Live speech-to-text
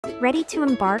Ready to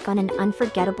embark on an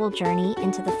unforgettable journey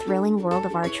into the thrilling world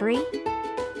of archery?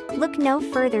 Look no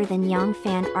further than Young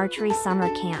Fan Archery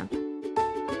Summer Camp.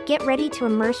 Get ready to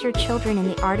immerse your children in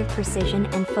the art of precision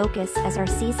and focus as our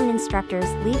seasoned instructors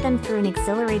lead them through an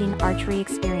exhilarating archery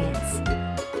experience.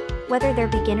 Whether they're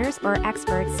beginners or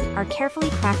experts, our carefully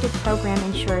crafted program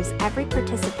ensures every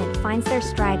participant finds their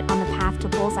stride on the path to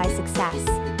bullseye success.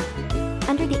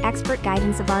 Under the expert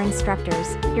guidance of our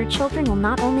instructors, your children will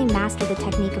not only master the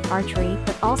technique of archery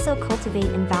but also cultivate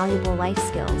invaluable life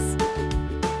skills.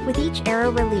 With each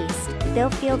arrow released, they'll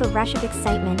feel the rush of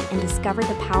excitement and discover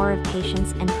the power of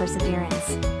patience and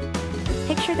perseverance.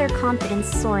 Picture their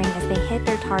confidence soaring as they hit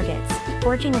their targets,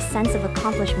 forging a sense of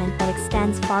accomplishment that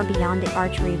extends far beyond the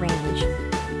archery range.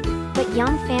 But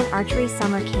Young Fan Archery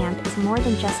Summer Camp is more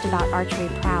than just about archery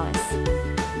prowess.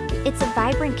 It's a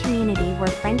vibrant community where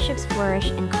friendships flourish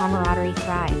and camaraderie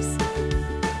thrives.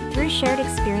 Through shared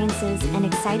experiences and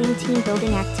exciting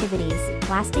team-building activities,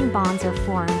 lasting bonds are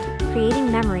formed,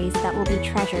 creating memories that will be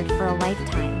treasured for a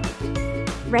lifetime.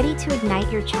 Ready to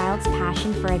ignite your child's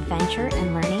passion for adventure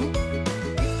and learning?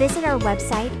 Visit our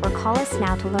website or call us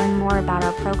now to learn more about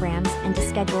our programs and to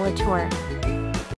schedule a tour.